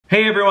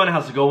Hey everyone,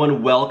 how's it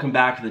going? Welcome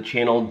back to the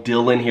channel.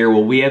 Dylan here.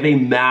 Well, we have a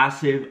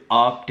massive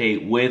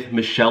update with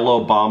Michelle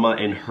Obama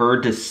and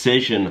her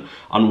decision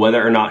on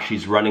whether or not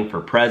she's running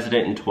for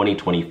president in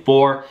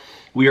 2024.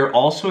 We are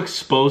also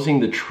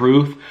exposing the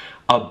truth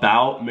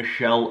about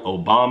Michelle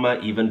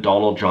Obama. Even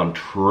Donald John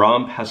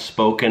Trump has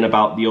spoken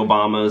about the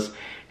Obamas,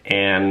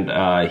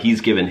 and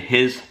he's given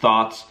his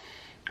thoughts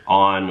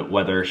on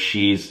whether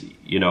she's,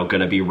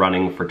 going to be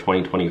running for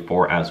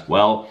 2024 as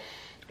well.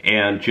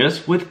 And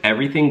just with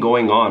everything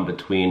going on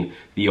between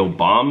the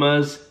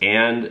Obamas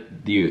and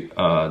the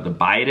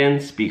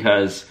Bidens,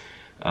 because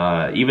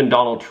even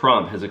Donald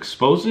Trump has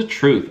exposed the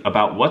truth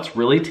about what's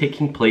really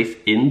taking place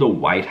in the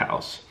White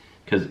House.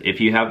 Because if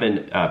you have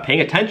been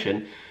paying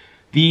attention,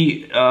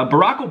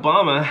 Barack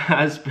Obama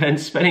has been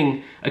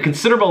spending a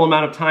considerable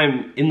amount of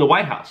time in the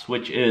White House,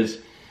 which is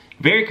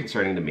very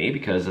concerning to me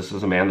because this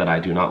is a man that I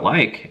do not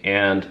like,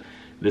 and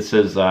this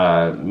is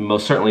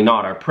most certainly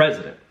not our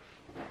president.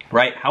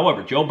 Right?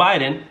 However, Joe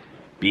Biden,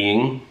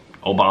 being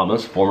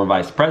Obama's former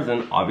vice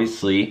president,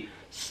 obviously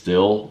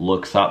still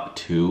looks up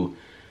to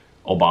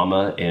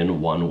Obama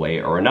in one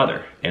way or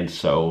another. And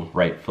so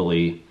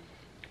rightfully,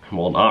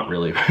 well, not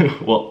really,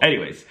 well,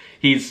 anyways,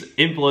 he's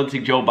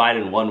influencing Joe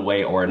Biden one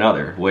way or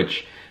another,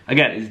 which,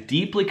 again, is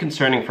deeply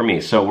concerning for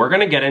me. So we're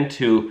going to get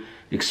into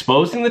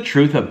exposing the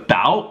truth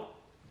about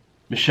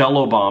Michelle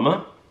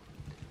Obama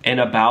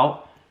and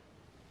about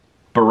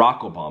Barack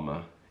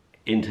Obama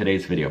in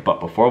today's video. But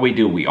before we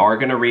do, we are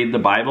going to read the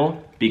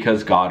Bible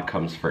because God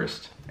comes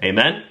first.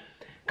 Amen?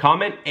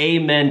 Comment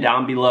amen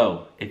down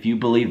below if you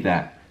believe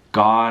that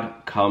God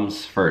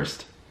comes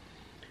first.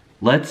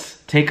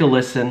 Let's take a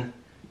listen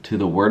to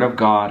the word of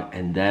God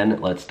and then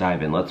let's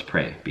dive in. Let's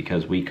pray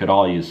because we could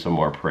all use some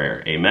more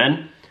prayer.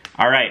 Amen?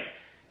 All right.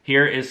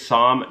 Here is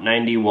Psalm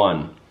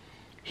 91.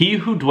 He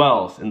who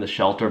dwells in the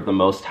shelter of the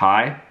Most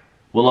High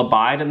will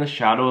abide in the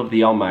shadow of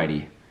the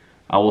Almighty.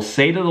 I will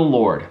say to the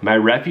Lord, my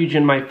refuge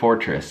and my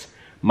fortress,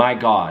 my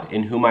God,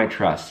 in whom I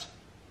trust.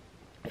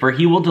 For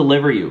he will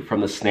deliver you from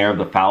the snare of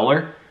the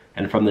fowler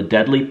and from the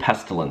deadly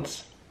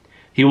pestilence.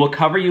 He will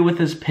cover you with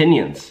his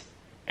pinions,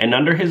 and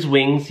under his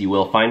wings you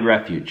will find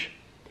refuge.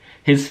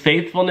 His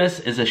faithfulness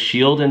is a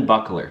shield and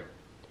buckler.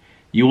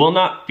 You will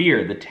not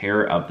fear the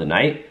terror of the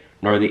night,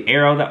 nor the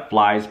arrow that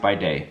flies by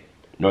day,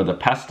 nor the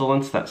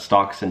pestilence that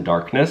stalks in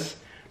darkness,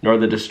 nor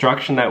the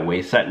destruction that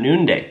wastes at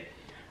noonday.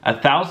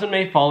 1,000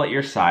 may fall at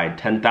your side,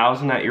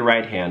 10,000 at your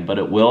right hand, but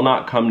it will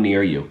not come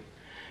near you.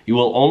 You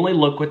will only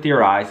look with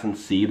your eyes and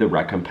see the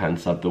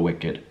recompense of the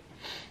wicked.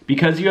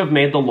 Because you have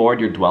made the Lord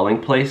your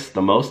dwelling place,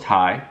 the Most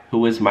High,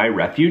 who is my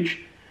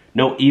refuge,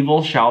 no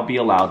evil shall be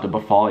allowed to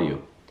befall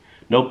you.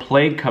 No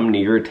plague come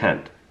near your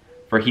tent,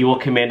 for he will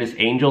command his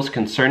angels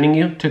concerning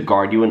you to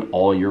guard you in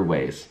all your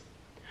ways.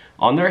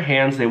 On their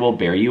hands they will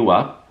bear you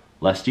up,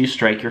 lest you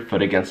strike your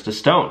foot against a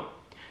stone.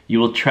 You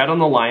will tread on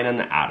the lion and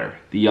the adder,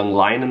 the young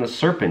lion and the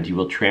serpent you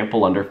will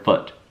trample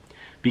underfoot.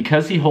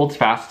 Because he holds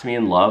fast to me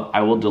in love,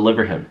 I will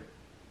deliver him.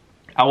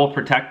 I will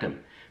protect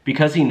him,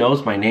 because he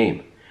knows my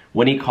name.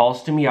 When he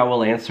calls to me, I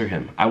will answer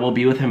him. I will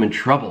be with him in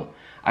trouble.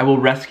 I will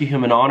rescue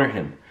him and honor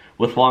him.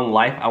 With long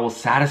life, I will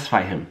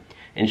satisfy him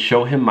and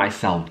show him my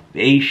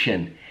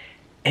salvation.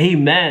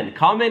 Amen.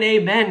 Comment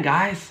amen,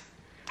 guys.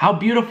 How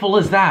beautiful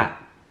is that?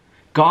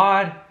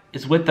 God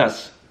is with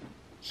us,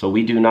 so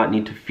we do not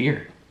need to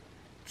fear.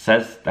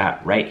 Says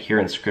that right here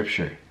in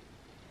scripture.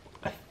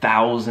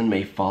 1,000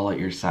 may fall at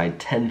your side,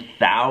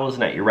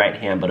 10,000 at your right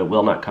hand, but it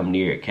will not come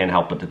near you. Can't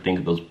help but to think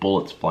of those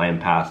bullets flying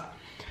past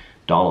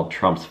Donald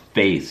Trump's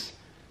face.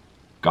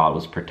 God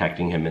was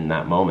protecting him in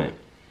that moment.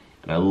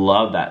 And I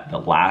love that, the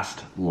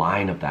last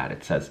line of that.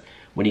 It says,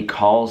 when he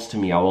calls to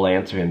me, I will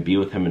answer him, be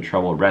with him in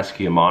trouble,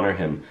 rescue him, honor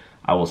him.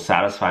 I will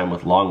satisfy him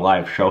with long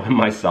life, show him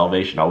my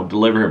salvation. I will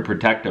deliver him,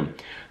 protect him.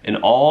 And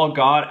all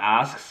God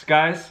asks,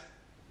 guys,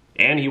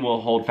 and he will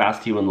hold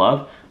fast to you in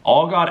love.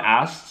 All God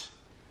asks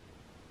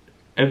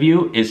of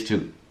you is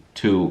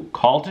to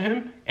call to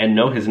him and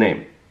know his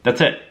name.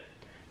 That's it.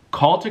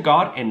 Call to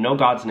God and know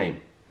God's name.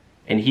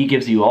 And he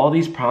gives you all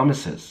these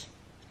promises.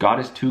 God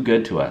is too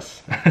good to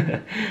us.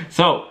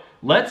 So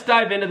let's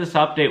dive into this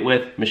update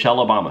with Michelle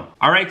Obama.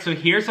 All right, so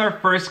here's our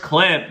first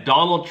clip.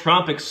 Donald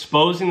Trump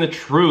exposing the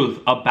truth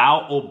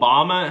about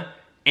Obama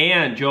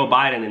and Joe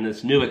Biden in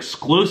this new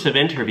exclusive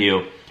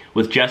interview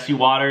with Jesse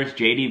Watters,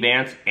 J.D.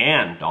 Vance,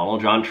 and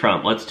Donald John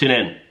Trump. Let's tune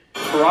in.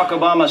 Barack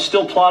Obama is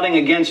still plotting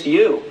against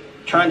you,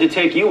 trying to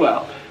take you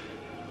out.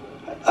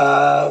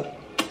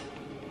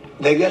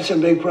 They got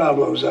some big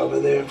problems over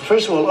there.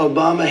 First of all,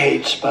 Obama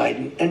hates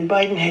Biden, and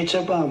Biden hates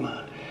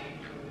Obama.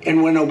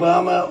 And when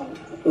Obama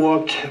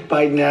walked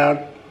Biden out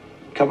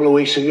a couple of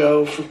weeks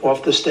ago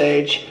off the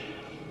stage,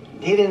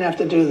 he didn't have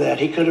to do that.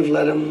 He could have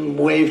let him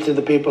wave to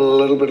the people a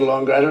little bit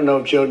longer. I don't know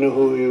if Joe knew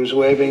who he was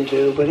waving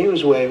to, but he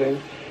was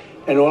waving.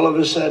 And all of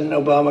a sudden,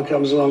 Obama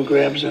comes along,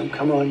 grabs him.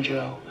 Come on,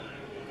 Joe.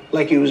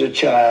 Like he was a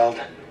child.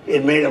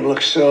 It made him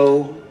look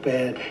so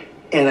bad.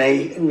 And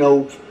I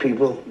know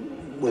people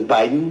with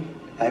Biden.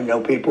 I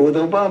know people with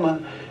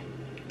Obama.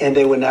 And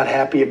they were not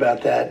happy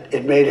about that.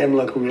 It made him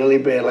look really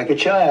bad, like a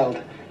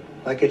child.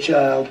 like a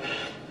child.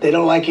 They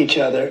don't like each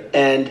other.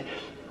 And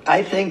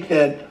I think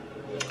that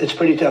it's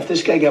pretty tough.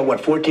 This guy got,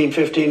 what, 14,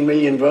 15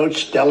 million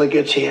votes,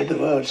 delegates, he had the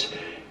votes.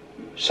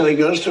 So he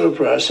goes through a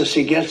process,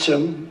 he gets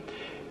them,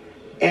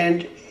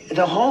 and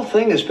the whole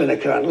thing has been a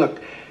con. Look,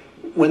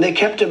 when they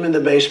kept him in the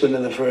basement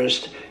in the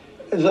first,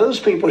 those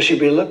people should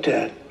be looked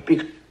at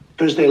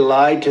because they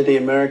lied to the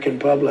American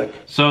public.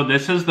 So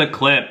this is the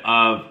clip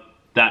of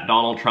that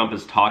Donald Trump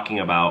is talking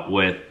about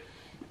with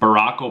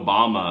Barack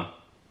Obama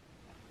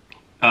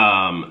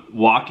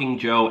walking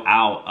Joe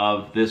out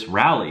of this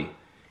rally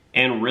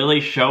and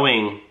really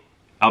showing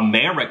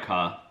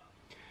America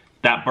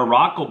that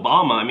Barack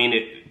Obama, I mean,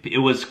 it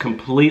was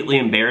completely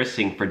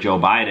embarrassing for Joe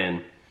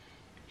Biden.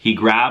 He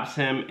grabs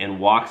him and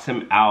walks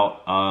him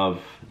out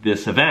of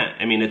this event.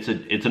 I mean, it's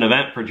an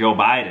event for Joe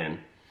Biden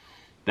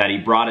that he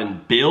brought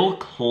in Bill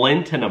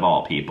Clinton of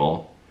all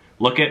people.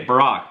 Look at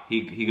Barack.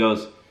 He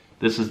goes,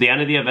 this is the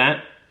end of the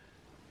event.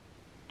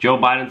 Joe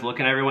Biden's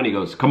looking at everyone. He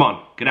goes, come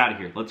on, get out of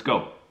here. Let's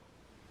go.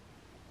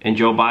 And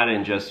Joe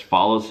Biden just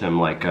follows him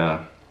like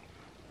a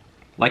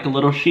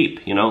little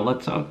sheep. You know,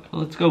 let's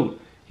go.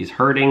 He's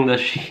herding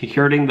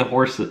the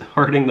horses,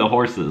 herding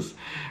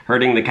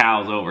the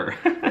cows over.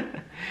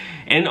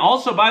 And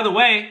also, by the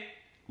way,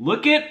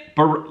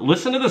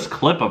 listen to this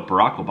clip of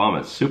Barack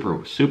Obama. It's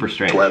super, super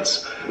strange.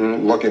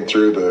 Looking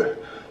through the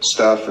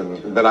stuff,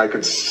 and then I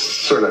could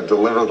sort of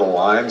deliver the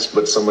lines,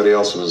 but somebody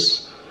else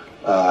was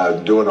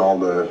doing all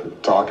the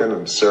talking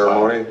and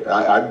ceremony.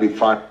 I'd be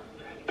fine.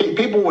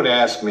 People would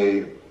ask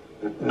me,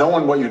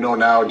 knowing what you know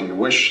now, do you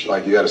wish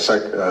like you had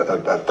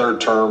a third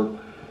term?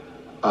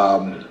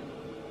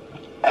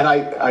 And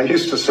I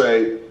used to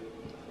say,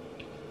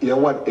 you know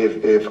what,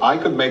 if I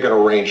could make an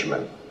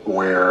arrangement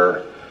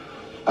where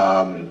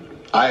I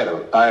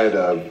had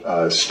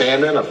a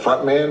stand-in, a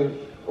front man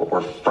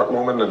or front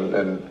woman,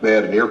 and they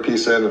had an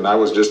earpiece in, and I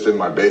was just in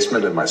my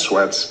basement in my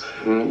sweats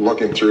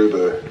looking through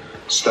the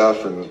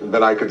stuff, and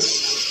then I could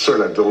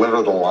sort of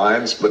deliver the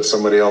lines, but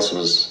somebody else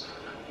was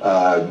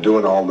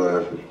doing all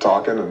the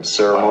talking and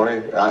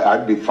ceremony.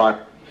 I'd be fine.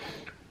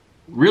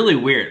 Really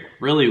weird,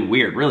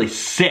 really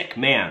sick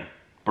man,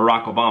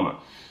 Barack Obama.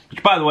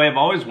 Which, by the way, I've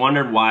always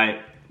wondered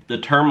why the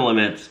term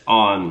limits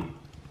on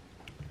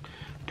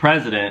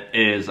president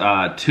is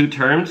 2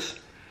 terms,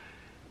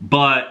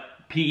 but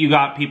you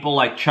got people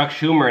like Chuck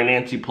Schumer and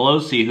Nancy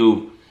Pelosi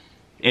who,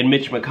 and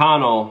Mitch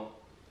McConnell,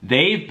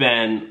 they've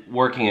been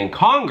working in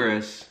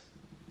Congress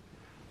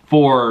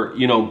for,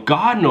 you know,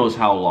 God knows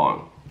how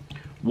long.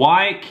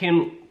 Why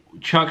can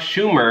Chuck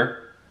Schumer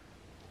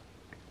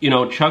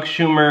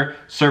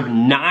served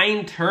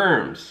 9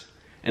 terms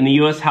in the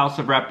U.S. House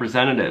of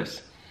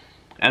Representatives,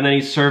 and then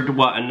he served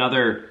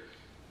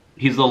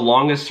he's the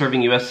longest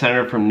serving U.S.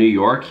 Senator from New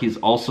York. He's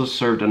also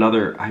served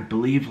another, I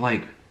believe,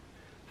 like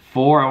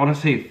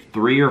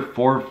 3 or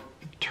 4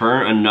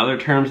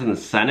 terms in the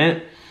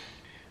Senate.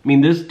 I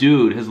mean, this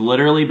dude has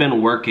literally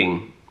been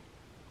working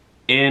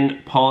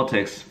in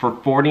politics for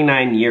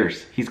 49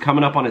 years. He's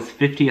coming up on his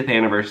 50th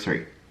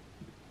anniversary.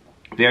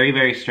 Very,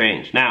 very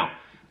strange. Now,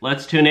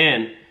 let's tune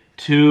in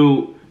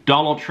to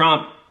Donald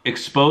Trump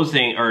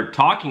exposing or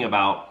talking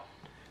about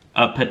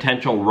a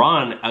potential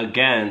run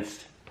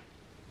against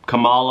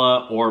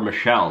Kamala or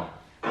Michelle.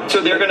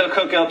 So they're going to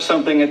cook up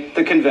something at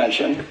the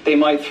convention. They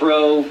might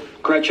throw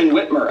Gretchen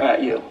Whitmer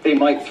at you. They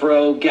might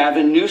throw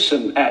Gavin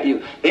Newsom at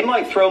you. They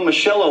might throw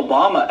Michelle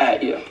Obama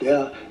at you.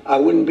 Yeah, I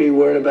wouldn't be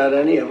worried about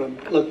any of them.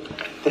 Look,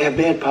 they have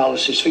bad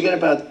policies. Forget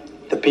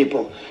about the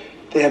people.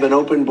 They have an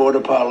open border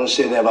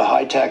policy. They have a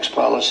high tax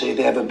policy.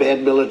 They have a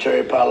bad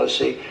military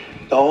policy.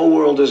 The whole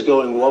world is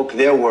going woke.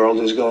 Their world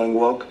is going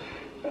woke.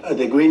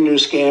 The Green New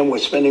Scam, we're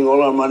spending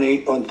all our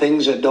money on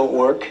things that don't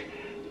work.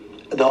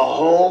 The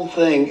whole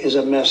thing is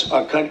a mess.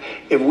 Our country,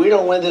 if we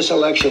don't win this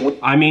election...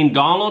 I mean,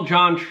 Donald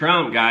John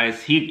Trump,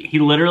 guys, he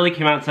literally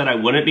came out and said, I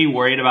wouldn't be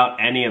worried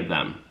about any of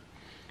them.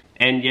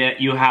 And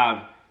yet you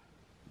have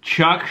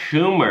Chuck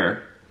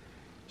Schumer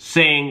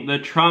saying the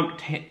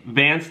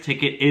Trump-Vance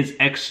ticket is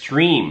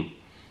extreme.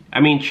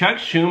 I mean, Chuck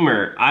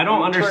Schumer, I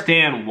don't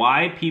understand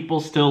why people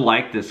still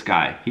like this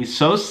guy. He's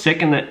so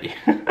sick in the...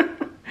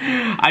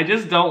 I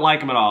just don't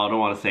like him at all. I don't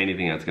want to say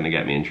anything that's going to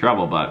get me in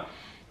trouble, but...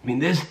 I mean,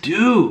 this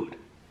dude...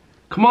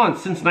 Come on,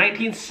 since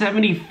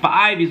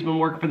 1975, he's been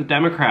working for the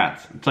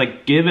Democrats. It's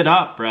like, give it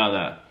up,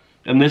 brother.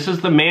 And this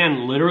is the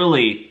man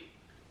literally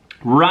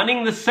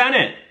running the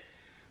Senate.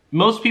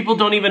 Most people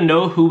don't even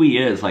know who he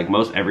is. Like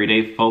most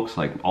everyday folks,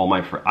 like all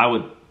my friends, I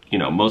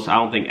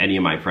don't think any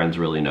of my friends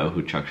really know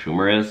who Chuck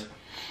Schumer is.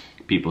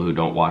 People who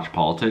don't watch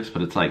politics,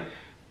 but it's like,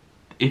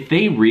 if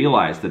they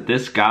realize that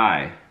this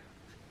guy,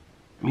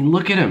 I mean,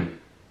 look at him.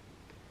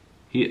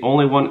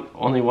 Only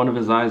one of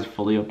his eyes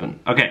fully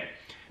open. Okay.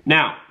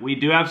 Now, we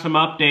do have some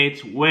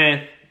updates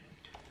with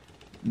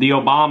the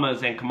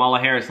Obamas and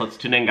Kamala Harris. Let's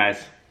tune in,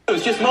 guys.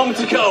 Just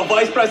moments ago,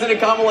 Vice President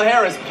Kamala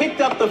Harris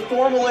picked up the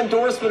formal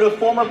endorsement of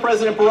former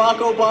President Barack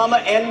Obama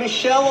and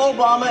Michelle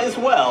Obama as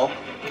well.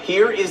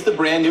 Here is the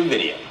brand new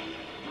video.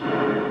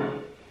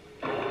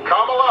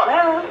 Kamala!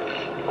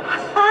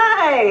 Hello.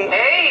 Hi.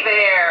 Hey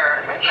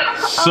there.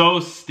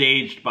 So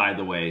staged, by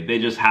the way. They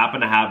just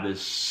happen to have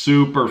this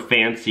super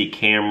fancy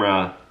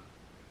camera,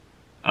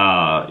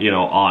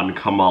 on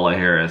Kamala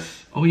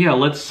Harris. Oh yeah,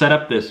 let's set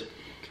up this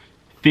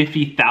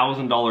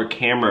 $50,000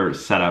 camera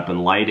setup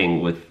and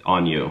lighting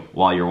on you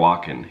while you're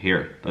walking.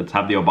 Here, let's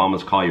have the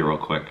Obamas call you real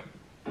quick.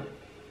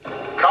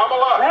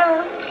 Kamala!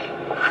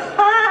 Hello.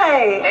 Hi.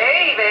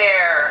 Hey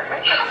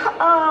there.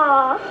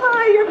 Oh,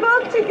 hi, you're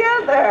both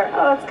together.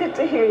 Oh, it's good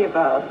to hear you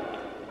both.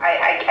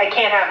 I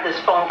can't have this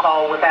phone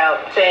call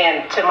without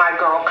saying to my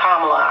girl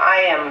Kamala,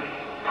 I am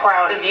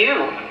proud of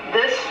you.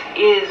 This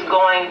is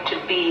going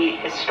to be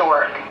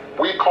historic.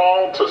 We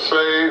called to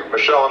say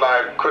Michelle and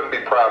I couldn't be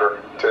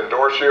prouder to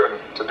endorse you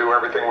and to do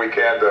everything we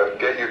can to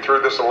get you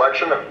through this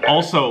election.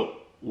 Also,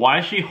 why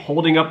is she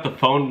holding up the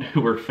phone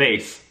to her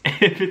face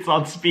if it's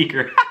on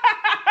speaker?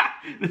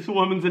 This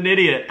woman's an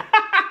idiot.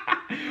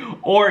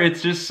 Or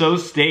it's just so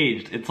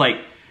staged. It's like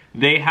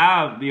they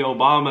have the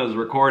Obamas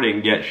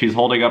recording, yet she's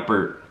holding up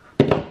her...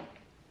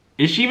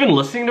 Is she even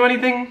listening to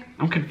anything?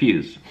 I'm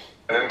confused.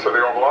 And into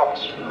the Oval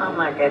Office. Oh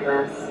my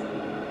goodness.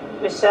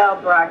 Michelle,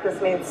 Barack,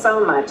 this means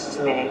so much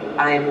to me.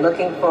 I am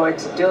looking forward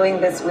to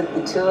doing this with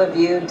the two of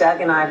you,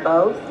 Doug and I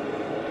both,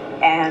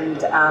 and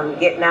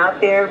getting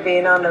out there,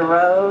 being on the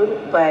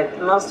road.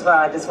 But most of all,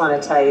 I just want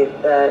to tell you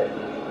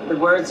the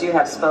words you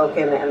have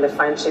spoken and the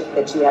friendship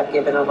that you have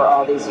given over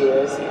all these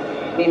years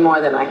mean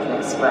more than I can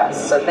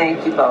express. So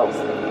thank you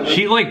both.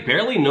 She like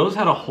barely knows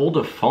how to hold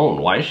a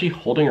phone. Why is she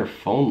holding her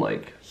phone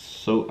like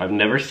so? I've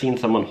never seen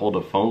someone hold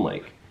a phone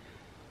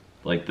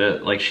like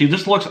that. Like she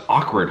just looks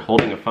awkward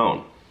holding a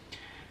phone.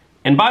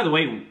 And by the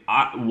way,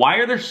 why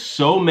are there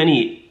so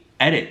many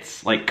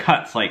edits, like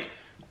cuts? Like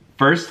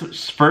first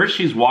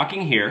she's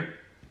walking here.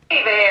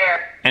 Hey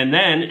there. And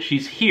then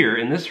she's here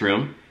in this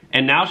room.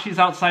 And now she's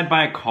outside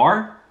by a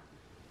car?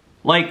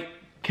 Like,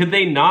 could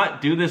they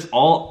not do this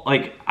all,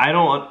 like,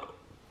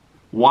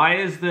 why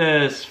is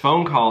this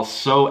phone call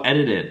so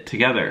edited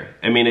together?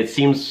 I mean, it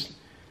seems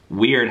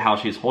weird how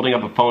she's holding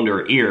up a phone to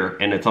her ear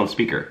and it's on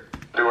speaker.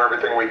 Do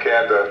everything we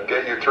can to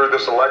get you through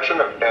this election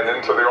and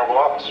into the Oval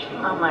Office.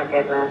 Oh my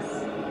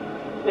goodness.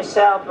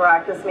 Michelle,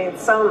 Barack, this means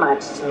so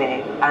much to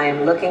me. I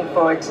am looking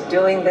forward to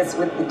doing this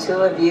with the two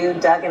of you,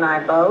 Doug and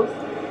I both.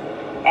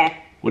 And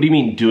what do you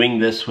mean doing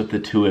this with the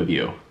two of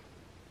you?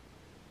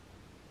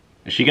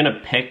 Is she gonna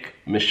pick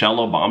Michelle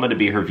Obama to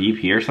be her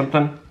VP or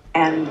something?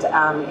 And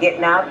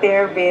getting out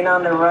there, being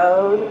on the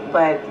road.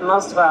 But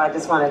most of all, I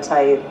just want to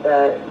tell you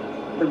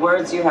the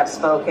words you have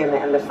spoken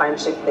and the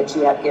friendship that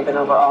you have given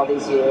over all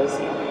these years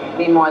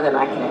mean more than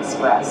I can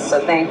express.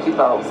 So thank you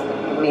both.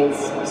 It means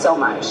so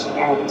much.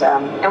 And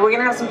we're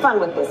gonna have some fun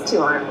with this too,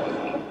 aren't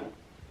we?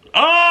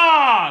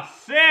 Oh,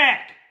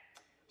 sick!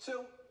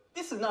 So,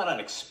 this is not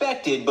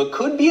unexpected, but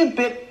could be a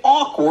bit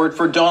awkward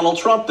for Donald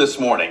Trump this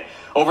morning.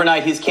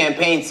 Overnight, his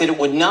campaign said it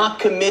would not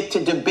commit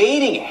to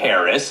debating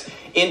Harris,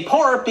 in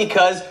part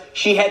because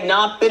she had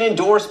not been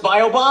endorsed by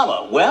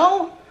Obama.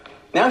 Well,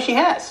 now she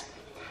has.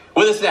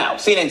 With us now,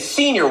 CNN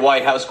senior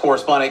White House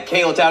correspondent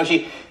Kayla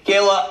Tausche.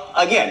 Kayla,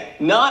 again,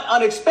 not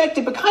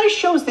unexpected, but kind of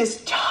shows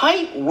this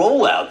tight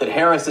rollout that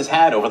Harris has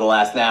had over the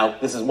last, now,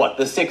 this is what,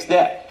 the 6th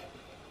day?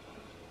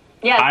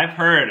 Yeah. I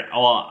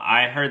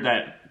heard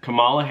that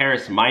Kamala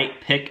Harris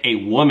might pick a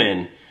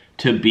woman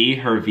to be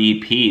her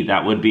VP.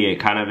 That would be a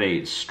kind of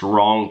a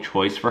strong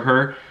choice for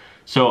her.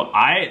 So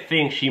I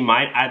think she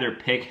might either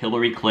pick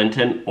Hillary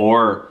Clinton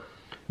or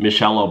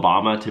Michelle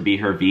Obama to be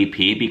her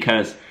VP,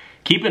 because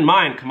keep in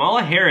mind,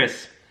 Kamala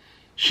Harris,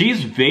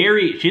 she's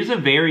a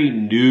very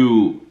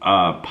new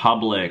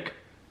public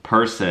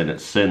person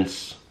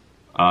since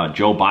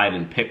Joe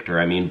Biden picked her.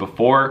 I mean,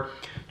 before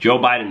Joe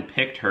Biden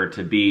picked her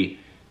to be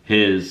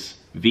his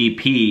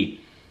VP,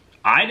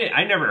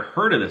 I never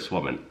heard of this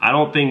woman. I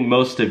don't think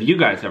most of you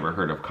guys ever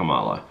heard of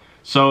Kamala.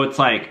 So it's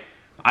like,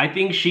 I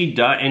think she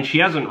does, and she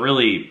hasn't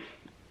really,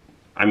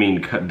 I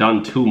mean,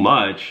 done too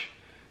much,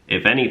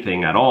 if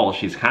anything at all.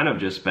 She's kind of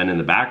just been in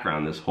the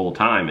background this whole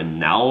time, and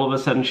now all of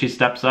a sudden she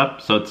steps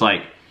up. So it's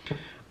like,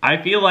 I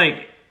feel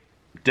like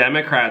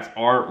Democrats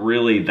aren't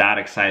really that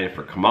excited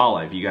for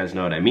Kamala, if you guys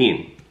know what I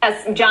mean.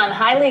 Yes, John,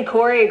 highly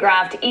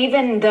choreographed,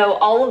 even though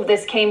all of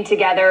this came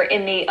together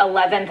in the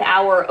 11th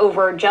hour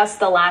over just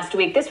the last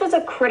week. This was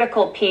a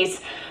critical piece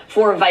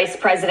for Vice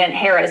President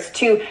Harris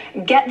to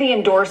get the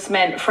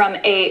endorsement from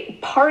a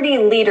party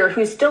leader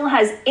who still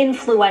has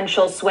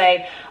influential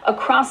sway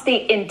across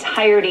the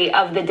entirety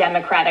of the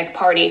Democratic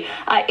Party.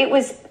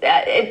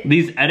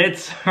 These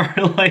edits are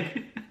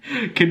like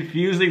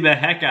confusing the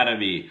heck out of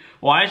me.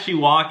 Why is she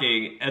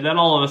walking and then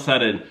all of a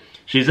sudden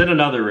she's in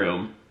another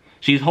room?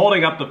 She's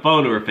holding up the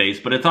phone to her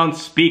face, but it's on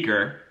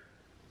speaker.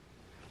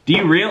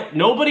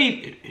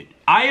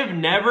 I have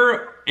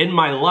never in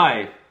my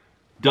life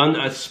done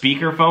a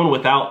speakerphone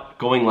without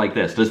going like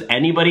this. Does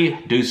anybody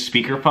do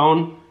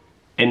speakerphone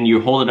and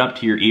you hold it up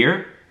to your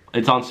ear?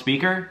 It's on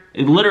speaker?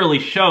 It literally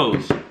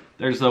shows.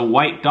 There's a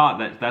white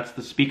dot, that's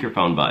the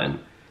speakerphone button. Is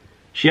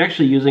she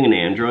actually using an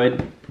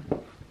Android?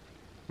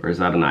 Or is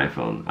that an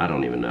iPhone? I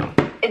don't even know.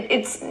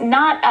 it's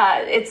not,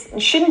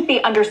 it shouldn't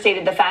be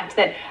understated the fact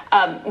that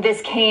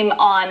this came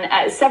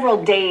on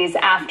several days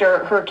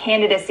after her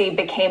candidacy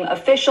became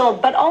official,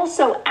 but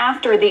also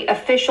after the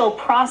official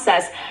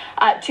process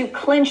to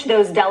clinch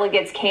those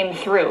delegates came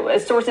through.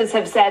 As sources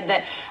have said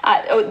that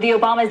the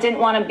Obamas didn't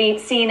want to be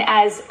seen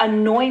as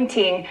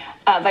anointing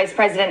Vice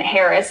President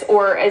Harris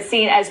or as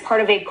seen as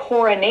part of a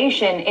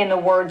coronation, in the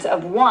words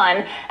of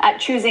one,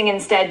 choosing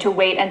instead to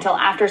wait until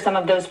after some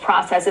of those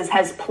processes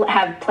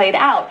have played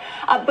out.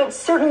 But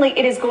certainly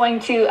it is going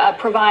to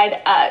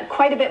provide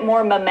quite a bit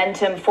more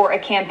momentum for a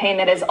campaign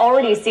that has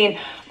already seen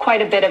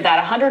quite a bit of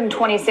that.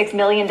 $126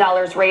 million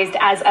raised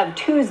as of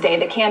Tuesday.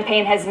 The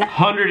campaign has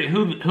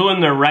who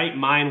in their right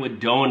mind would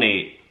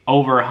donate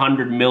over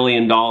 $100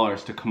 million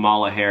to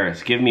Kamala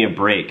Harris? Give me a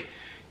break.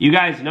 You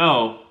guys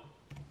know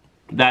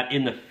that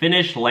in the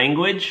Finnish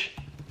language,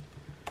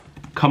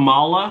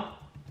 Kamala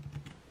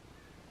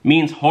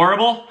means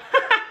horrible.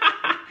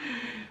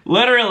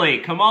 Literally,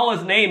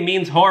 Kamala's name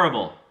means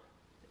horrible.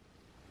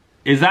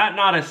 Is that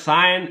not a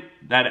sign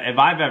that, if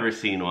I've ever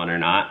seen one or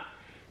not,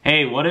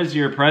 hey, what is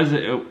your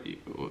president?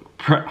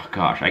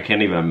 Gosh, I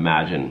can't even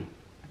imagine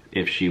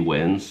if she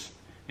wins.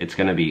 It's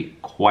gonna be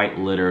quite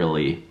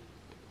literally,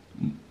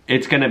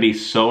 it's gonna be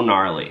so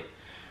gnarly.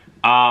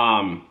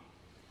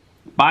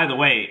 By the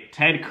way,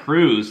 Ted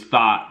Cruz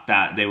thought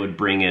that they would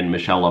bring in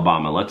Michelle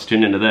Obama. Let's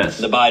tune into this.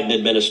 The Biden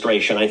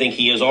administration. I think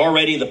he is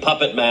already the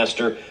puppet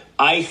master.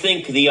 I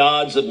think the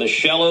odds of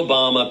Michelle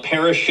Obama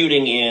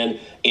parachuting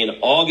in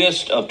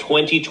August of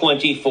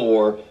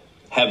 2024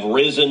 have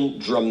risen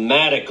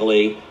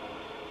dramatically.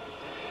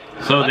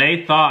 So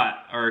they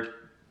thought, or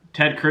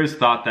Ted Cruz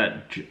thought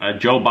that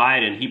Joe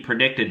Biden, he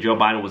predicted Joe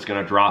Biden was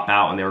going to drop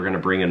out and they were going to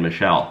bring in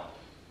Michelle.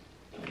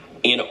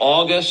 In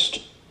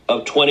August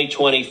of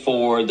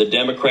 2024, the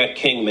Democrat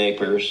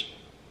kingmakers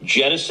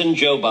jettison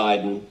Joe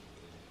Biden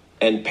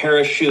and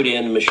parachute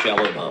in Michelle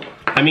Obama.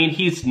 I mean,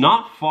 he's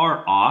not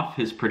far off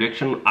his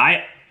prediction.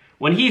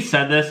 When he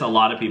said this, a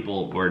lot of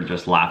people were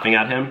just laughing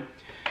at him.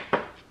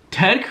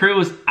 Ted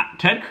Cruz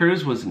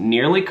was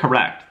nearly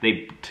correct.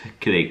 They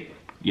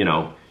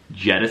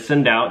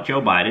jettisoned out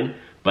Joe Biden,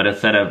 but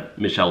instead of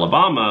Michelle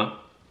Obama,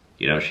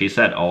 she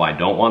said, "Oh, I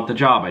don't want the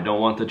job. I don't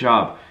want the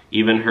job."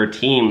 Even her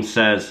team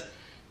says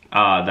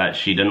that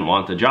she didn't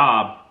want the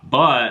job,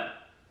 but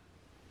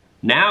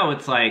now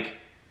it's like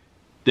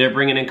they're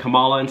bringing in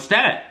Kamala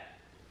instead.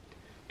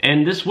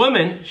 And this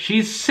woman,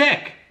 she's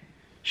sick.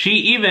 She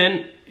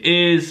even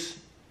is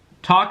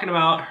talking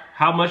about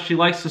how much she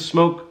likes to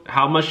smoke,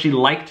 how much she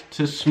liked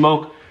to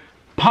smoke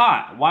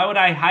pot. Why would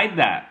I hide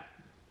that?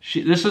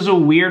 This is a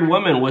weird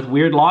woman with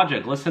weird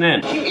logic. Listen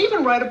in. You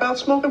even write about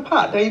smoking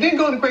pot. Now, you didn't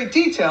go into great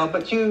detail,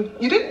 but you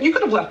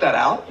could have left that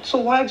out. So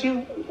why'd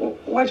you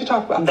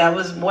talk about that? That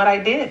was what I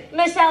did.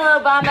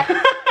 Michelle Obama.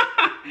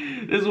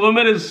 This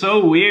woman is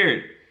so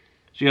weird.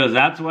 She goes,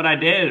 "That's what I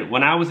did.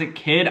 When I was a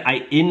kid,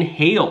 I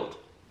inhaled.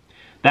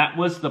 That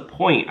was the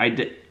point. I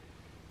did."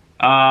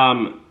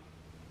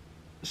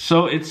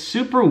 So it's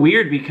super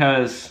weird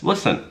because,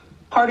 listen.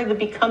 Part of the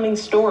becoming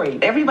story.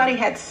 Everybody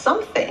had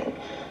something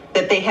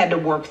that they had to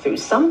work through,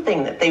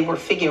 something that they were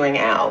figuring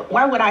out.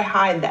 Why would I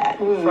hide that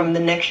from the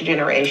next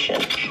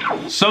generation?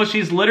 So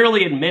she's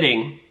literally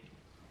admitting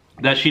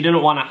that she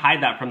didn't want to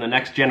hide that from the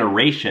next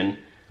generation.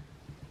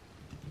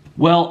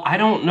 Well, I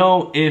don't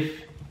know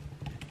if,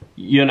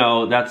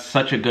 that's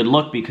such a good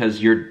look,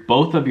 because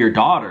both of your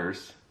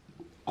daughters,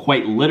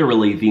 quite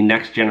literally the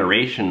next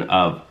generation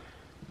of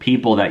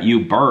people that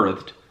you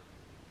birthed,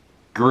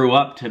 grew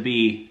up to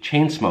be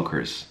chain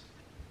smokers.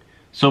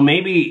 So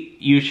maybe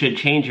you should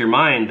change your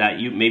mind that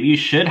maybe you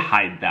should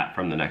hide that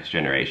from the next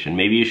generation.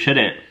 Maybe you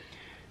shouldn't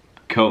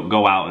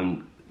go out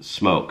and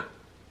smoke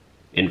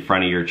in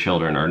front of your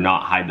children, or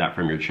not hide that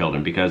from your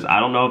children, because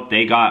I don't know if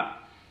they got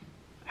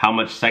how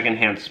much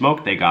secondhand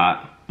smoke they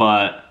got,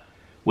 but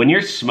when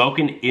you're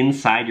smoking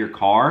inside your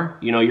car,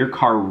 your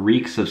car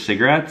reeks of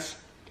cigarettes.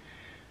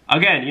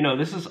 Again,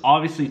 this is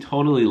obviously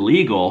totally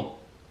legal,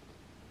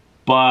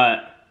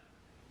 but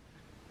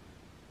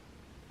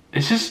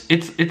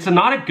it's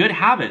not a good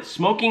habit.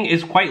 Smoking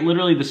is quite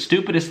literally the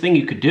stupidest thing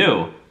you could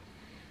do.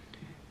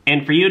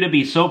 And for you to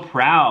be so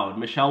proud,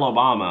 Michelle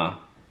Obama,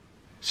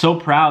 so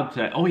proud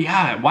to, oh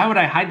yeah, why would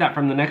I hide that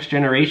from the next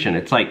generation?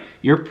 It's like,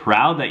 you're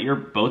proud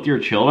that both your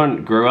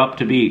children grew up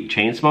to be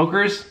chain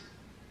smokers?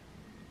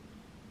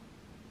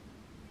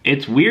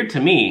 It's weird to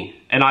me.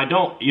 And I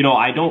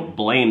don't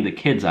blame the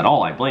kids at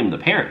all. I blame the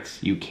parents.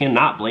 You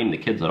cannot blame the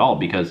kids at all,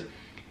 because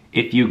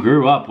if you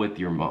grew up with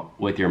your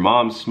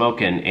mom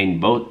smoking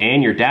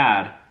and your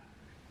dad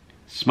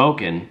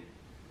smoking,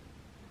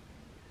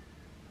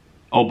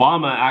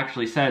 Obama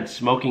actually said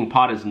smoking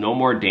pot is no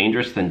more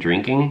dangerous than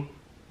drinking.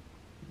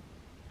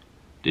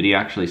 Did he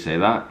actually say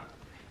that?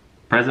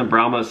 President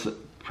Barack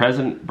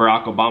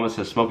Obama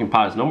says smoking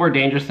pot is no more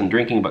dangerous than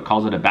drinking, but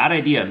calls it a bad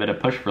idea amid a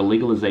push for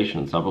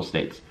legalization in several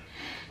states.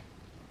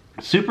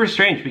 Super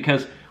strange,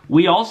 because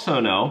we also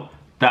know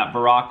that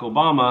Barack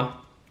Obama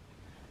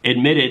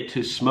admitted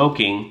to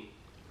smoking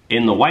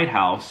in the White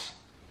House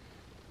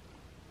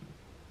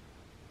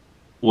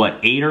what,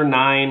 8 or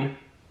 9,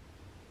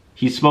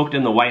 he smoked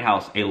in the White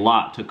House a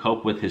lot to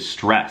cope with his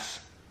stress.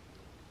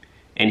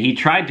 And he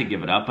tried to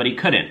give it up, but he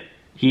couldn't.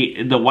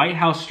 The White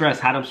House stress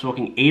had him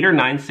smoking 8 or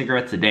 9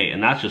 cigarettes a day,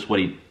 and that's just what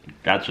he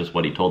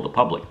told the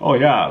public. Oh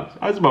yeah,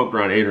 I smoked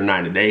around 8 or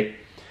 9 a day.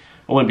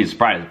 I wouldn't be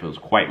surprised if it was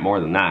quite more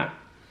than that.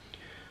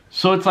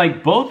 So it's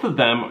like both of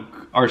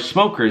them are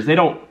smokers. They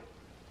don't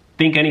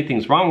think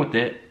anything's wrong with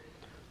it,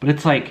 but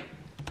it's like,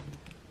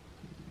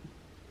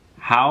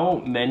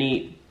 how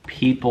many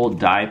people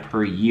die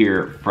per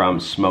year from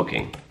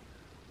smoking?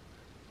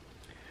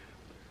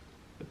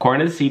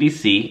 According to the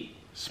CDC,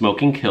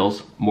 smoking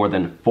kills more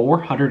than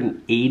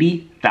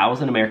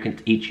 480,000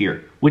 Americans each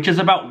year, which is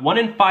about 1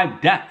 in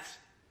 5 deaths.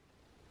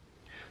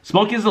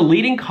 Smoking is the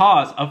leading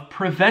cause of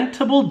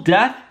preventable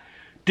death,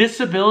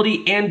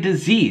 disability, and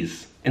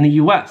disease in the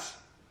US.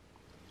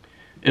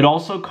 It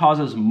also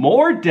causes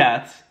more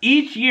deaths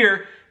each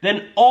year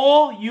than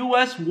all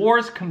US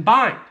wars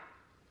combined.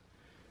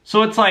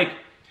 So it's like,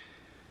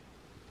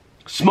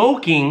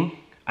 smoking,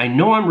 I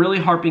know I'm really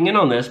harping in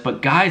on this,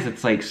 but guys,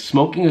 it's like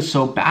smoking is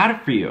so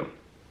bad for you.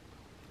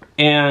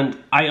 And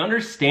I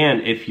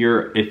understand if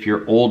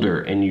you're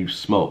older and you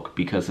smoke,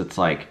 because it's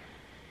like,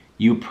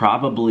 you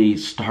probably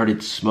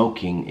started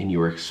smoking and you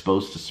were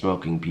exposed to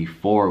smoking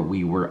before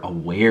we were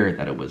aware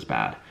that it was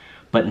bad.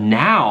 But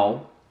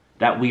now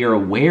that we are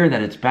aware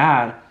that it's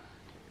bad,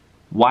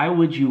 why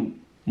would you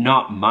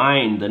not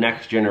mind the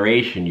next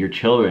generation, your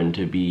children,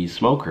 to be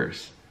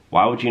smokers?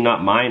 Why would you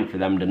not mind for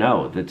them to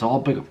know? That's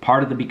all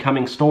part of the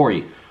becoming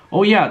story.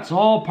 Oh yeah, it's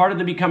all part of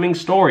the becoming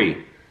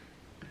story.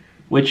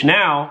 Which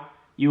now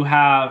you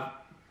have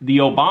the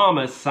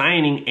Obamas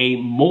signing a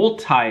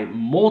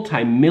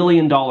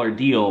multi-million-dollar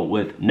deal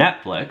with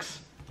Netflix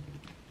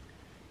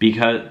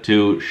because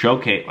to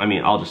showcase, I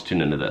mean, I'll just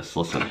tune into this.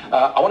 Listen.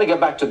 I want to get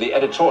back to the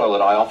editorial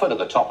that I offered at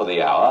the top of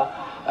the hour.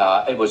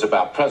 It was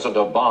about President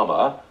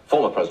Obama,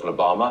 former President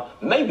Obama,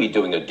 maybe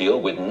doing a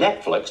deal with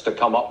Netflix to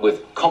come up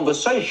with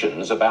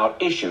conversations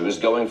about issues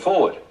going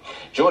forward.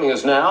 Joining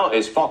us now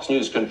is Fox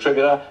News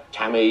contributor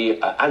Tammy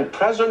and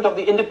president of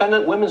the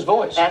Independent Women's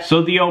Voice.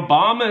 So the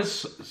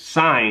Obamas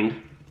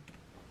signed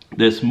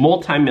this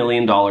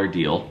multi-million-dollar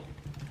deal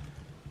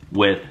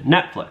with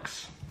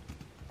Netflix.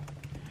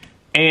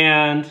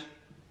 And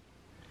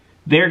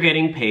they're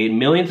getting paid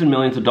millions and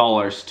millions of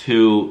dollars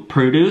to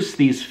produce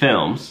these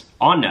films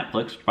on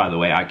Netflix. By the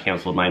way, I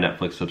canceled my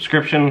Netflix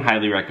subscription.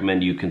 Highly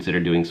recommend you consider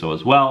doing so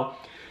as well.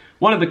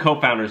 One of the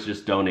co-founders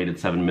just donated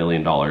 $7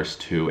 million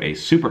to a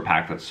super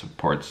PAC that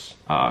supports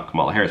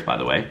Kamala Harris, by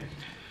the way.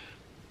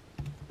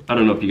 I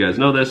don't know if you guys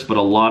know this, but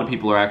a lot of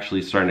people are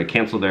actually starting to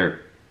cancel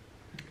their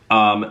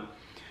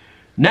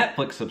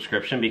Netflix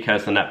subscription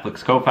because the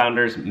Netflix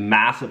co-founders,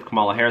 massive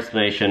Kamala Harris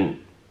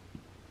donation,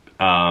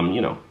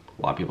 you know,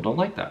 a lot of people don't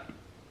like that.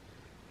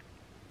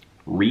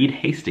 Reed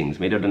Hastings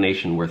made a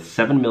donation worth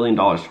 $7 million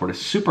toward a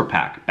super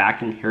PAC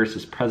backing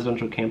Harris's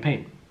presidential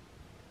campaign.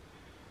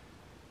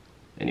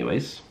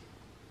 Anyways,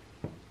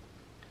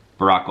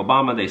 Barack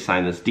Obama, they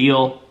signed this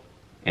deal,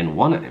 and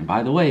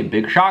by the way,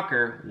 big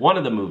shocker, one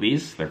of the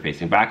movies they're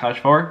facing backlash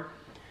for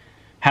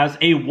has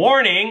a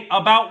warning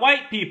about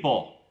white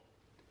people.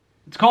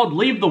 It's called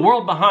Leave the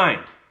World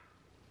Behind.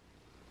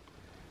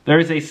 There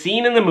is a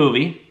scene in the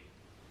movie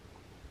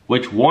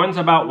which warns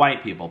about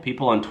white people.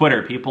 People on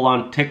Twitter, people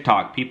on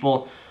TikTok,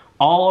 people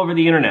all over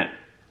the internet.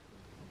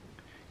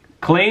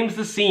 Claims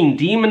the scene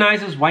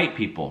demonizes white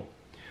people.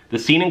 The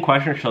scene in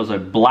question shows a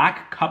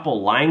black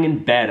couple lying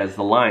in bed as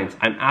the lines,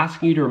 "I'm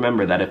asking you to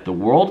remember that if the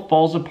world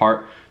falls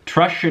apart,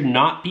 trust should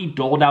not be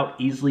doled out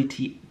easily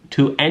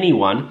to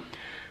anyone,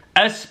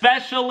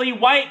 especially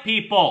white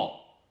people."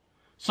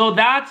 So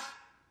that's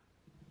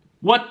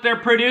what they're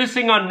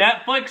producing on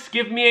Netflix?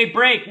 Give me a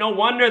break. No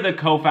wonder the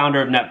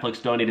co-founder of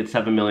Netflix donated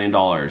 $7 million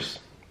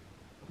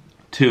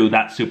to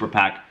that super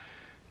PAC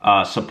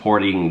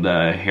supporting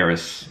the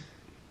Harris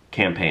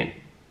campaign.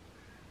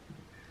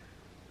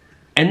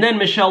 And then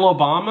Michelle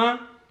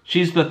Obama,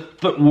 she's the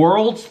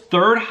world's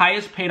third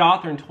highest paid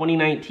author in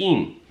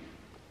 2019.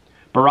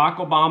 Barack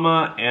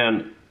Obama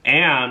and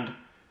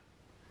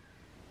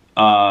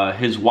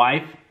his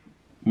wife,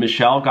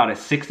 Michelle, got a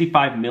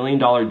 $65 million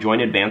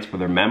joint advance for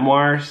their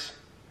memoirs.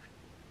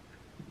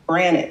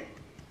 Granted.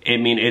 I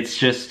mean, it's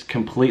just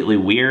completely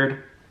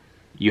weird.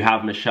 You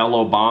have Michelle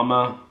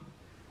Obama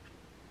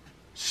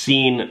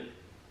seen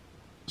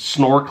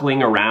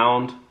snorkeling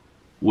around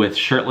with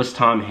shirtless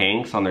Tom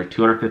Hanks on their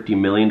 $250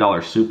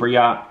 million super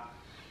yacht.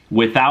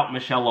 Without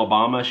Michelle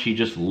Obama, she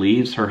just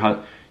leaves her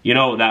husband. You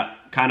know, that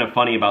kind of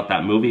funny about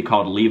that movie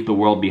called Leave the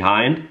World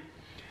Behind?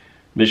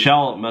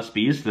 Michelle must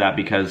be used to that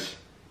because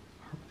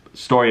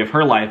story of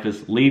her life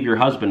is leave your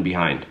husband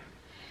behind.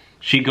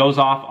 She goes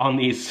off on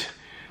these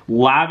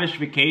lavish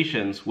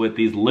vacations with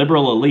these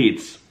liberal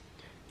elites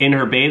in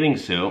her bathing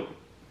suit,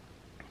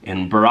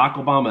 and Barack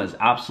Obama is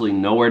absolutely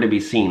nowhere to be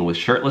seen with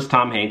shirtless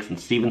Tom Hanks and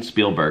Steven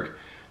Spielberg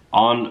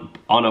on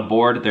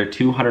aboard their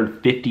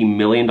 $250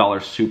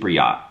 million super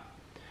yacht.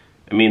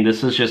 I mean,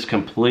 this is just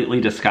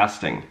completely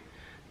disgusting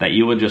that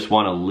you would just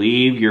want to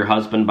leave your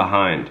husband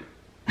behind.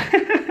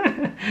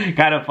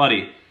 Kind of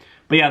funny.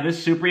 But yeah,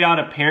 this super yacht,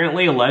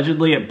 apparently,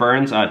 allegedly, it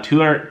burns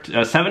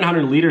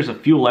 700 liters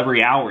of fuel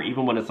every hour,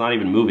 even when it's not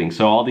even moving.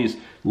 So all these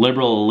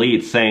liberal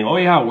elites saying, oh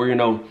yeah, we're, you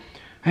know,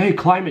 hey,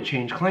 climate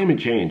change, climate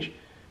change.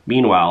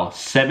 Meanwhile,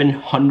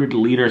 700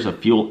 liters of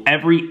fuel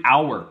every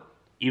hour,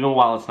 even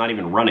while it's not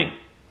even running. I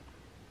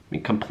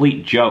mean,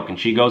 complete joke. And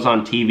she goes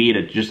on TV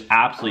to just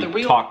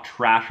absolutely talk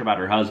trash about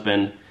her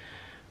husband.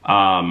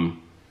 I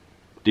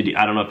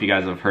don't know if you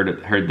guys have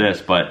heard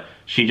this, but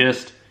she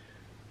just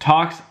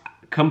talks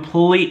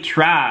complete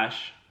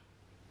trash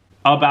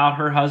about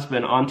her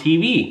husband on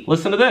TV.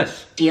 Listen to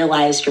this.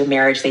 Idealized your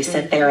marriage. They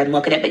sit there and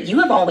look at it, but you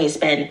have always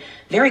been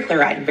very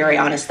clear-eyed and very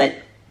honest that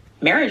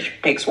marriage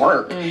takes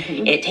work.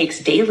 It takes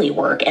daily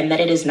work, and that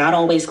it is not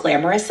always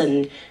glamorous,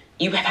 and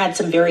you have had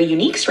some very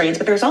unique strains,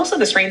 but there's also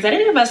the strains that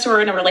any of us who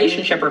are in a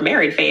relationship or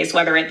married face,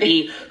 whether it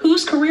be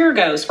whose career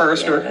goes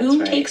first or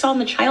who takes on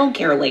the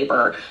childcare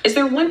labor. Is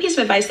there one piece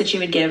of advice that you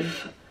would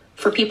give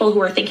for people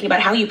who are thinking about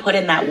how you put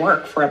in that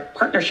work for a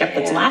partnership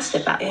that's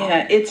lasted that long?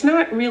 Yeah, it's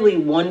not really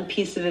one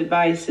piece of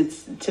advice.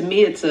 To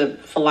me, it's a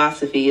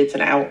philosophy. It's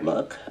an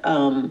outlook.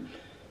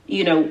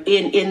 You know,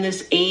 in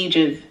this age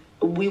of,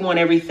 we want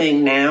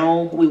everything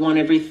now. We want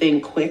everything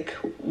quick.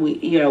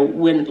 You know,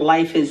 when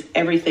life is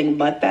everything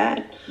but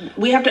that,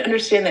 we have to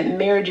understand that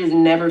marriage is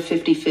never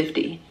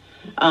 50-50.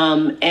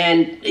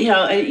 And, you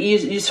know,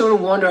 you sort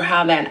of wonder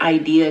how that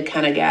idea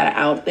kind of got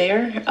out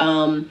there.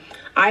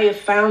 I have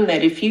found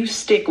that if you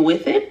stick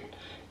with it,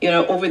 you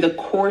know, over the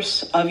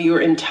course of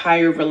your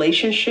entire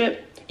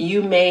relationship,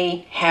 you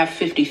may have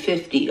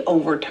 50-50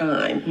 over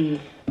time.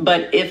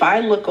 But if I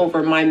look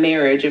over my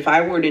marriage, if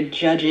I were to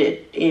judge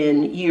it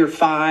in year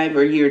 5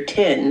 or year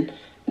 10,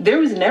 there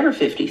was never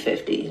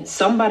 50-50.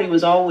 Somebody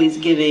was always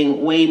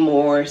giving way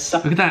more.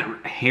 Look at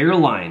that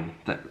hairline.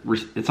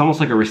 It's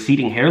almost like a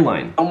receding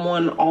hairline.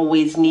 Someone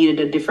always needed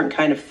a different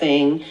kind of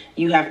thing.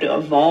 You have to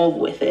evolve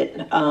with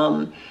it.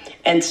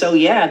 And so,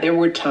 yeah, there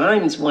were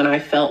times when I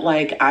felt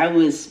like I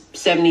was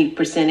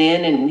 70%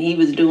 in and he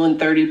was doing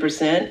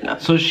 30%.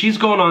 So she's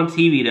going on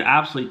TV to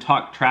absolutely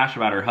talk trash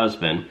about her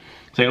husband.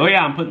 Saying, oh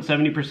yeah, I'm putting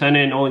 70%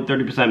 in, only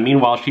 30%.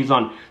 Meanwhile, she's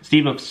on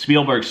Steven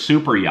Spielberg's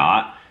super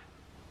yacht,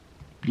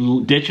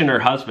 ditching her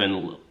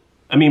husband.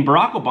 I mean,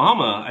 Barack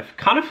Obama, I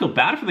kind of feel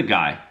bad for the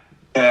guy.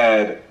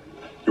 Had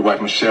your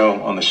wife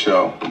Michelle on the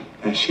show,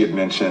 and she had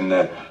mentioned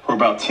that for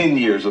about 10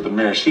 years of the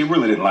marriage, she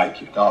really didn't like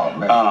you. Oh,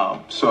 man.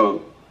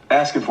 So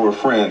asking for a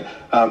friend,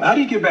 how do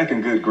you get back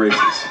in good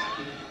graces?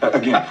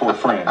 Again, for a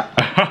friend.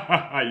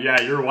 Yeah,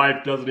 your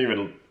wife doesn't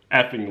even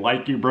effing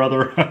like you,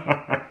 brother.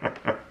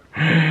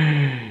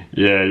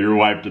 Yeah, your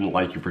wife didn't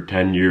like you for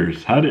 10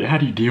 years. How do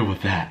you deal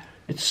with that?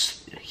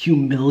 It's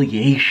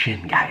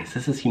humiliation, guys.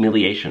 This is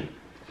humiliation.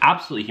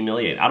 Absolutely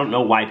humiliating. I don't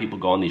know why people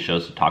go on these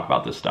shows to talk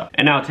about this stuff.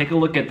 And now take a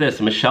look at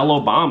this. Michelle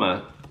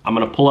Obama, I'm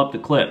gonna pull up the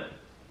clip.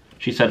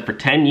 She said, for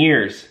 10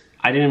 years,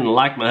 I didn't even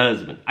like my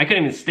husband. I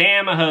couldn't even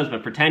stand my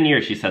husband. For 10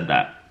 years, she said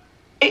that.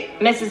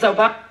 Mrs.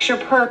 Obama, your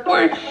perk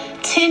for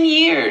 10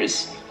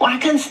 years. Well, I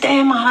couldn't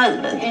stand my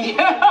husband.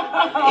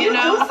 You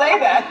know, you say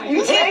that.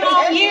 You say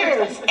 10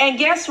 years. And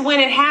guess when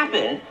it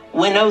happened?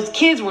 When those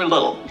kids were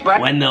little, right?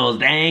 When those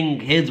dang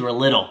kids were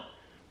little.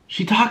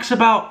 She talks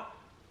about,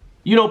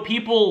 you know,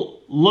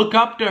 people look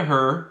up to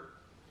her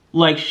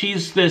like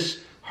she's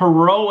this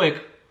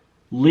heroic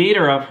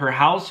leader of her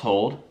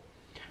household.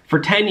 For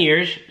 10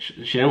 years,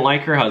 she didn't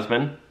like her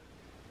husband,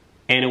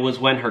 and it was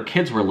when her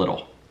kids were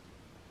little.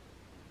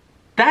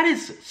 That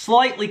is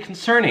slightly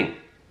concerning.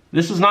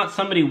 This is not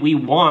somebody we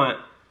want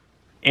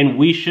and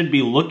we should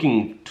be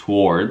looking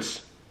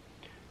towards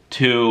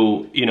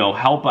to, you know,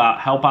 help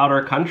out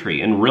our country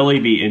and really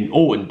be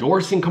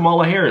endorsing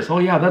Kamala Harris. Oh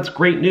yeah, that's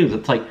great news.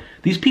 It's like,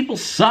 these people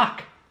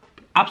suck.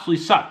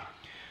 Absolutely suck.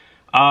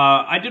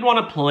 I did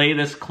want to play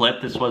this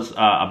clip. This was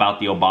about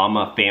the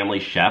Obama family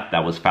chef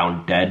that was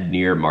found dead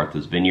near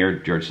Martha's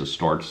Vineyard, George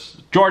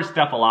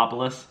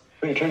Stephanopoulos.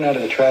 We turn now to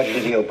the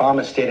tragedy the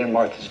Obama stayed in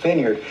Martha's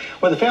Vineyard,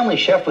 where the family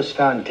chef was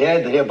found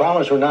dead. The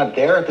Obamas were not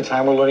there at the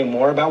time. We're learning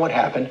more about what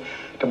happened.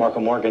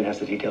 DeMarco Morgan has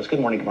the details. Good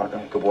morning,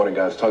 DeMarco. Good morning,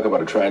 guys. Talk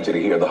about a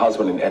tragedy here. The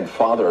husband and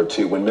father of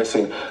two went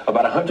missing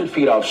about 100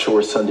 feet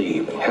offshore Sunday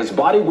evening. His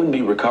body wouldn't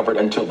be recovered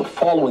until the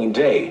following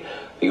day.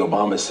 The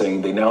Obamas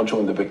saying they now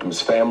join the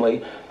victim's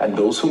family and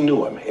those who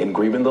knew him in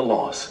grieving the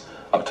loss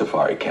of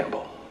Tafari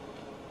Campbell.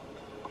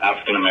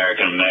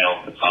 African-American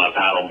male on a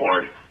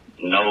paddleboard,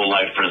 no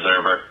life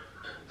preserver.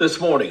 This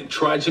morning,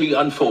 tragedy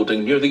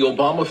unfolding near the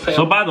Obama family.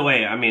 So by the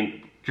way, I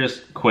mean,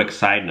 just quick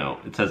side note,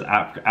 it says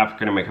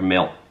African-American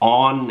male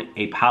on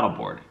a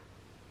paddleboard.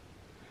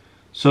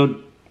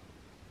 So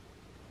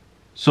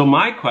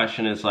my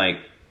question is like,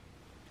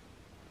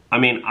 I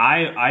mean,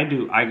 I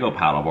go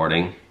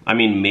paddleboarding. I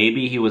mean,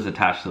 maybe he was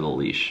attached to the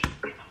leash.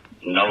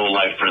 No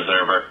life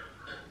preserver.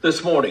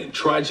 This morning,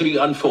 tragedy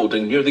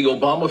unfolding near the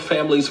Obama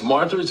family's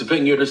Martha's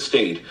Vineyard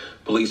estate.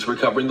 Police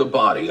recovering the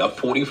body of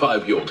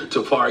 45-year-old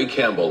Tafari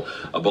Campbell,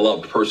 a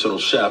beloved personal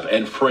chef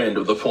and friend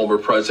of the former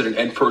president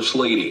and first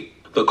lady.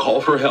 The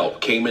call for help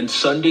came in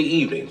Sunday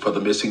evening for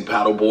the missing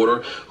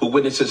paddleboarder, who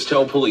witnesses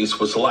tell police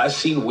was last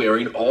seen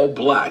wearing all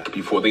black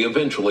before they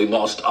eventually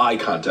lost eye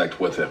contact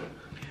with him.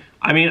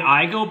 I mean,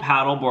 I go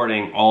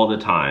paddleboarding all the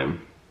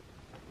time.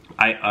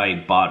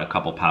 I bought a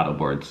couple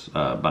paddleboards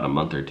about a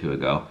month or two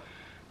ago.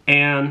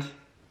 And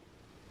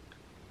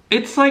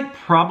it's like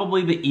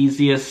probably the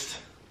easiest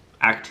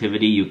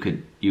activity you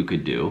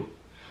could do.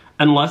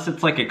 Unless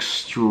it's like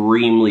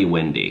extremely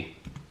windy.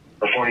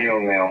 A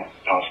 40-year-old male,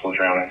 possible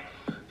drowning.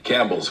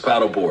 Campbell's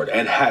paddleboard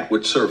and hat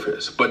would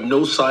surface, but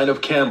no sign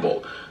of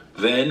Campbell.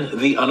 Then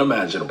the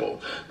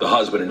unimaginable. The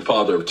husband and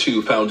father of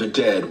two found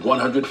dead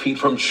 100 feet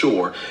from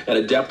shore at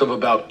a depth of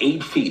about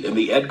 8 feet in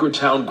the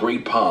Edgartown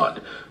Great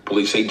Pond.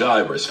 Police say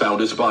divers found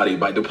his body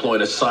by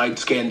deploying a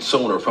side-scan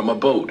sonar from a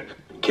boat.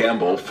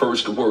 Campbell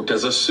first worked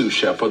as a sous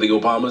chef for the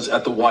Obamas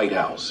at the White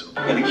House.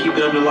 Gotta keep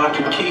it under lock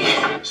and key.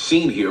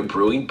 Seen here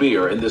brewing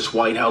beer in this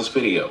White House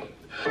video.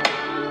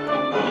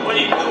 What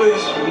you do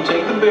is you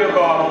take the beer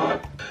bottle.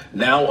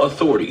 Now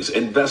authorities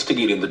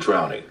investigating the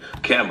drowning.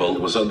 Campbell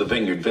was on the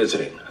vineyard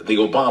visiting. The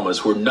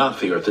Obamas were not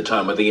there at the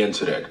time of the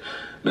incident.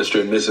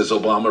 Mr. and Mrs.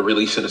 Obama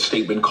released a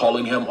statement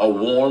calling him a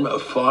warm,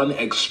 fun,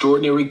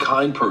 extraordinary,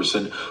 kind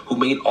person who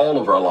made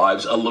all of our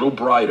lives a little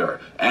brighter,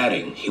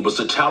 adding he was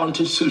a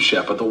talented sous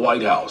chef at the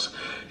White House.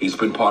 He's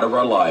been part of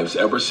our lives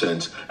ever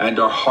since, and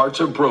our hearts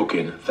are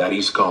broken that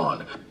he's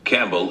gone.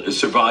 Campbell is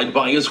survived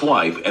by his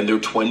wife and their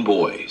twin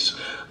boys.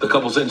 The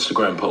couple's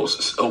Instagram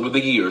posts over the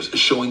years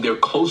showing their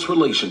close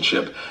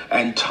relationship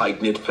and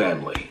tight-knit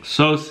family.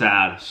 So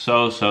sad,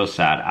 so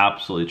sad,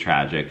 absolutely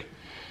tragic.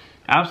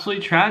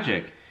 Absolutely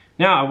tragic.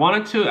 Now, I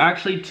wanted to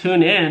actually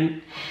tune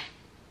in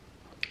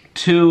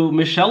to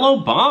Michelle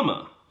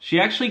Obama. She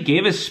actually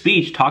gave a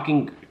speech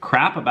talking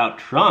crap about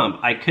Trump.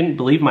 I couldn't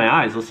believe my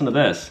eyes. Listen to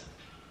this.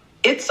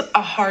 It's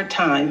a hard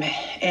time,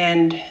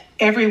 and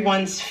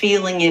everyone's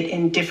feeling it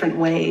in different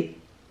ways.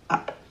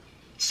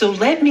 So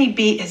let me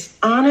be as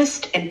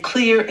honest and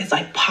clear as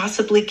I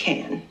possibly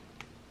can.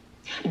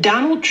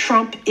 Donald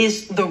Trump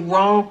is the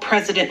wrong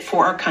president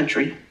for our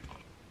country.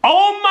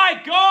 Oh my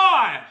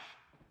gosh!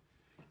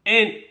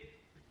 And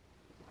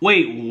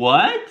wait,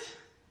 what?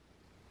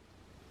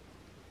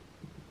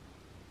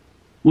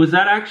 Was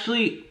that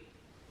actually...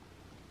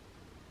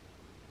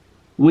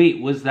 Wait,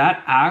 was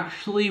that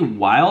actually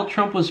while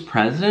Trump was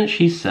president?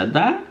 She said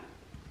that?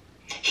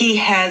 He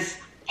has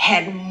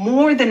had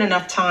more than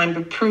enough time to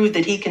prove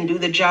that he can do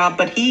the job,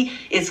 but he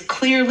is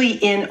clearly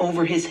in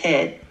over his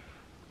head.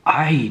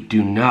 I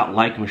do not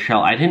like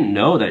Michelle. I didn't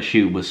know that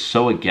she was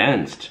so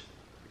against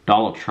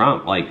Donald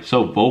Trump, like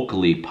so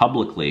vocally,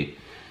 publicly.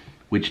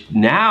 Which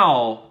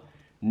now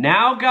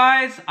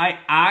guys, I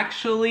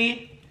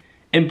actually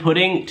am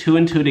putting two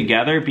and two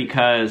together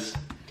because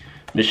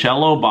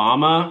Michelle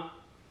Obama,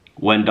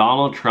 when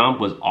Donald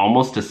Trump was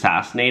almost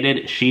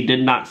assassinated, she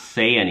did not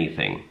say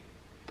anything.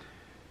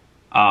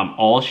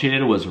 All she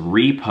did was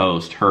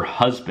repost her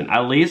husband.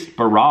 At least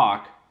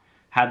Barack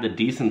had the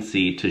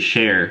decency to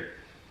share,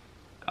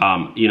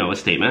 a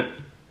statement.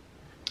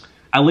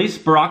 At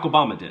least Barack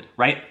Obama did,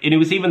 right? And it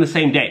was even the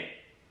same day.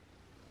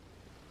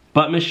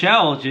 But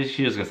Michelle, she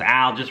just goes,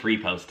 I'll just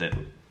repost it.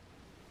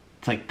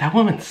 It's like, that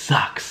woman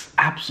sucks.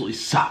 Absolutely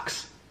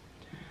sucks.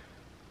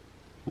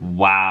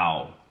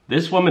 Wow.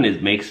 This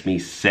woman makes me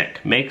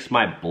sick. Makes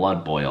my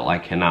blood boil. I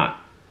cannot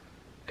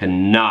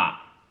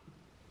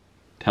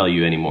tell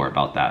you any more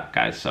about that,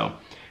 guys. So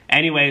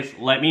anyways,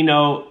 let me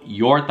know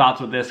your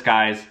thoughts with this,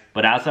 guys.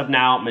 But as of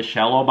now,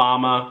 Michelle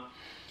Obama,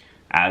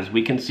 as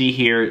we can see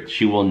here,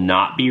 she will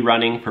not be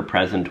running for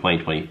president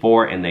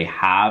 2024, and they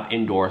have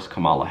endorsed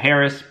Kamala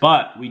Harris,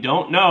 but we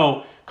don't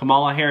know.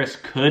 Kamala Harris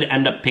could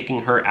end up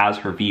picking her as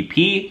her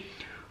VP.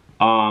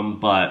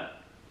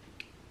 But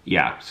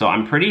yeah, so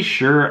I'm pretty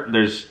sure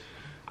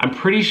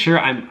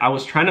I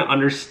was trying to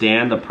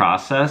understand the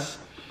process.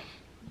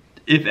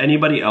 If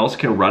anybody else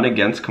can run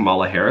against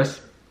Kamala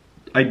Harris,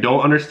 I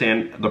don't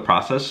understand the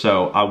process,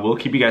 so I will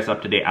keep you guys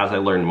up to date as I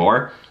learn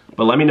more.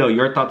 But let me know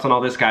your thoughts on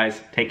all this, guys.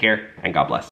 Take care, and God bless.